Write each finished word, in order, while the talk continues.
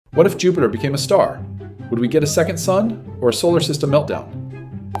What if Jupiter became a star? Would we get a second sun or a solar system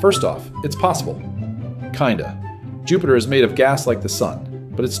meltdown? First off, it's possible. Kinda. Jupiter is made of gas like the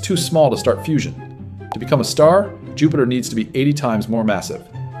sun, but it's too small to start fusion. To become a star, Jupiter needs to be 80 times more massive.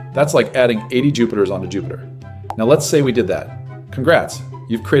 That's like adding 80 Jupiters onto Jupiter. Now let's say we did that. Congrats,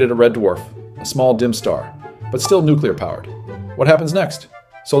 you've created a red dwarf, a small dim star, but still nuclear powered. What happens next?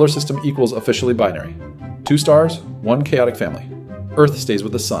 Solar system equals officially binary. 2 stars, 1 chaotic family. Earth stays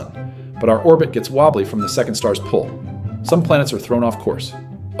with the sun, but our orbit gets wobbly from the second star's pull. Some planets are thrown off course.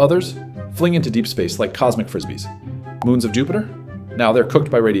 Others fling into deep space like cosmic frisbees. Moons of Jupiter? Now they're cooked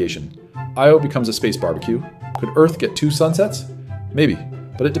by radiation. Io becomes a space barbecue. Could Earth get 2 sunsets? Maybe,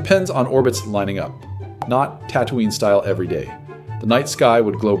 but it depends on orbits lining up. Not Tatooine style every day. The night sky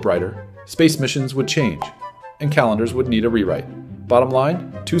would glow brighter, space missions would change, and calendars would need a rewrite. Bottom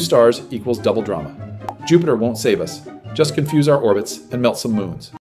line, 2 stars equals double drama. Jupiter won't save us. Just confuse our orbits and melt some moons.